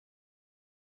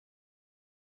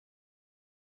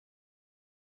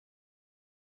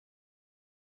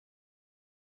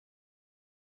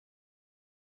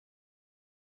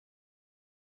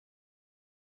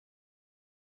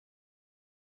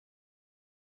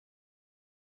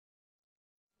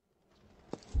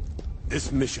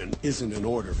This mission isn't an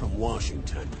order from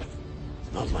Washington.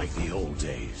 Not like the old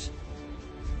days.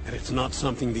 And it's not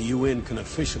something the UN can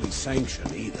officially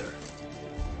sanction either.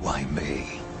 Why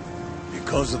me?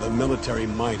 Because of the military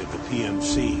might of the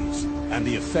PMCs, and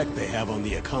the effect they have on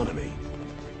the economy.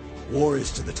 War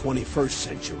is to the 21st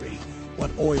century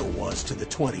what oil was to the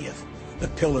 20th, the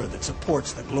pillar that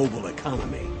supports the global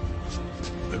economy.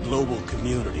 The global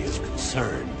community is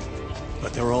concerned,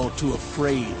 but they're all too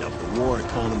afraid of the war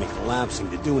economy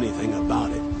collapsing to do anything about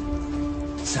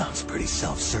it. Sounds pretty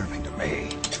self-serving to me.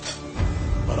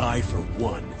 But I, for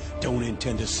one, don't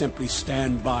intend to simply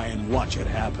stand by and watch it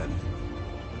happen.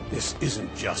 This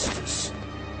isn't justice.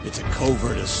 It's a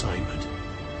covert assignment.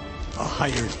 A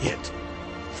hired hit.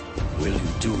 Will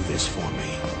you do this for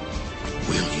me?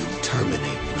 Will you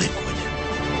terminate Liquid?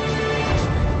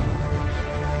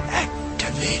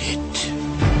 Activate it.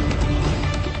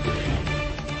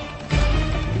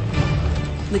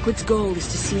 Liquid's goal is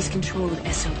to seize control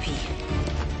of SOP.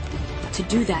 To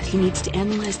do that, he needs to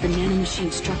analyze the nanomachine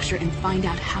structure and find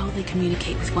out how they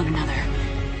communicate with one another.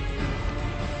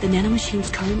 The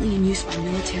nanomachines currently in use by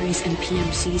militaries and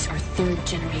PMCs are third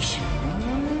generation.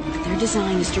 But their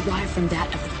design is derived from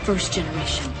that of the first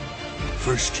generation.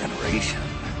 First generation?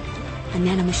 A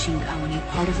nanomachine colony,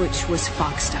 part of which was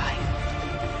Foxdie.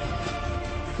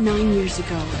 9 years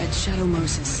ago, at Shadow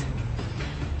Moses,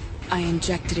 I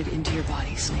injected it into your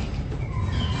body, Snake.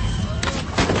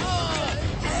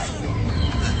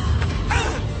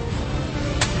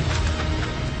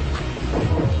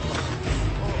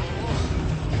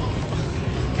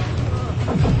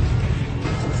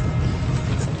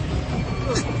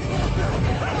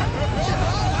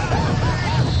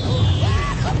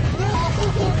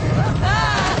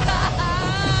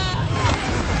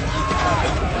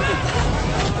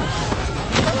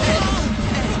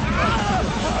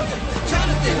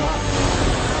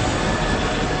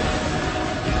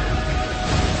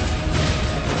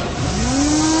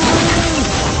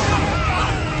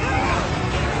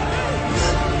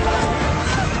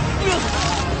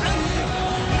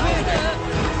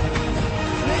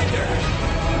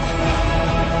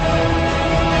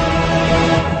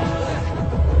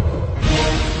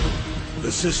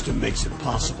 The system makes it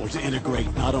possible to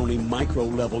integrate not only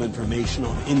micro-level information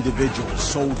on individual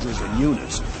soldiers and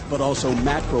units, but also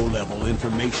macro-level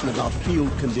information about field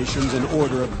conditions and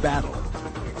order of battle.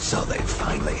 So they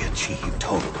finally achieved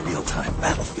total real-time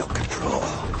battlefield control.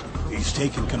 He's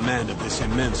taken command of this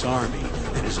immense army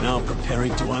and is now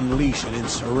preparing to unleash an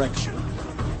insurrection.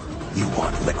 You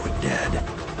want Liquid dead?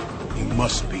 He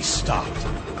must be stopped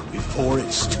before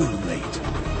it's too late.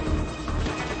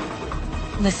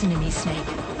 Listen to me, Snake.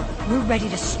 We're ready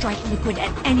to strike Liquid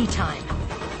at any time.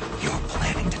 You're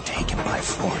planning to take him by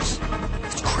force.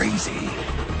 It's crazy.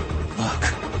 Look,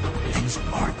 things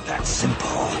aren't that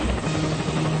simple.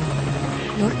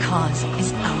 Your cause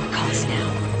is our cause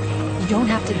now. You don't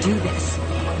have to do this.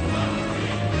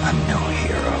 I'm no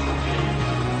hero.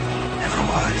 Never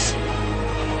was.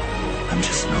 I'm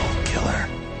just an old killer.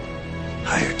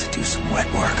 Hired to do some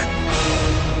wet work.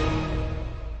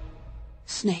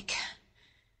 Snake,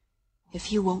 if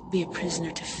you won't be a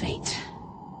prisoner to fate,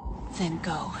 then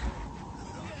go.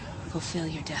 Fulfill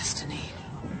your destiny.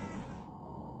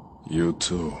 You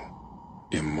too,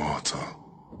 immortal.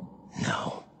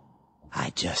 No,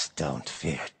 I just don't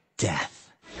fear death.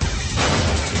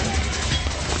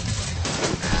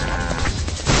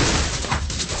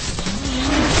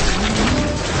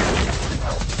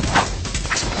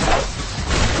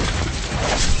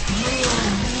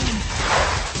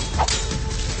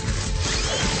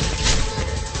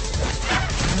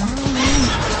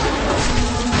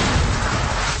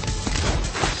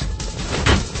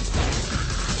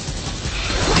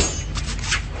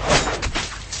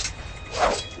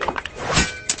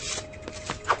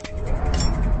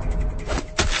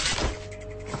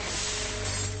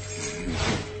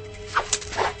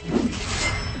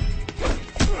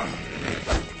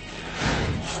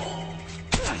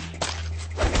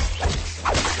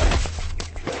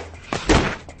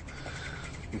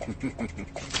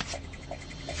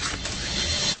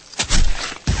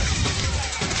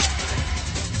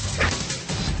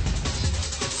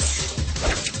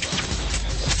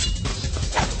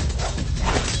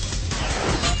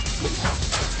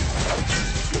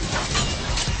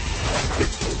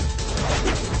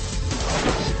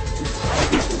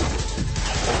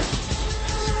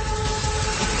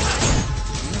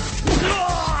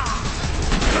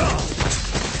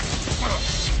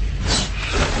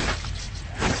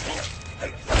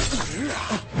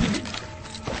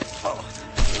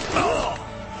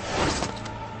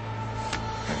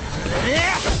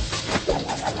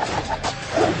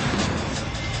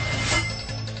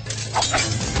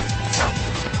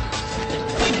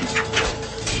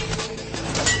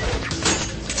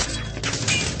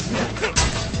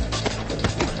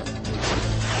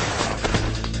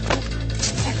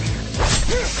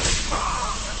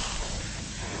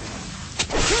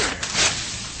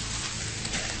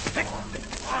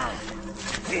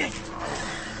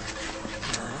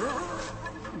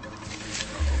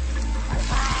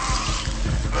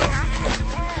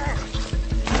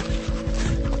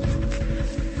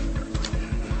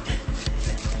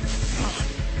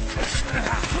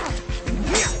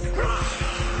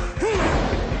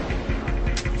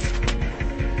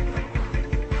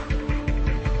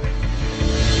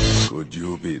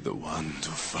 you'll be the one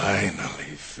to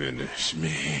finally finish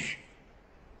me.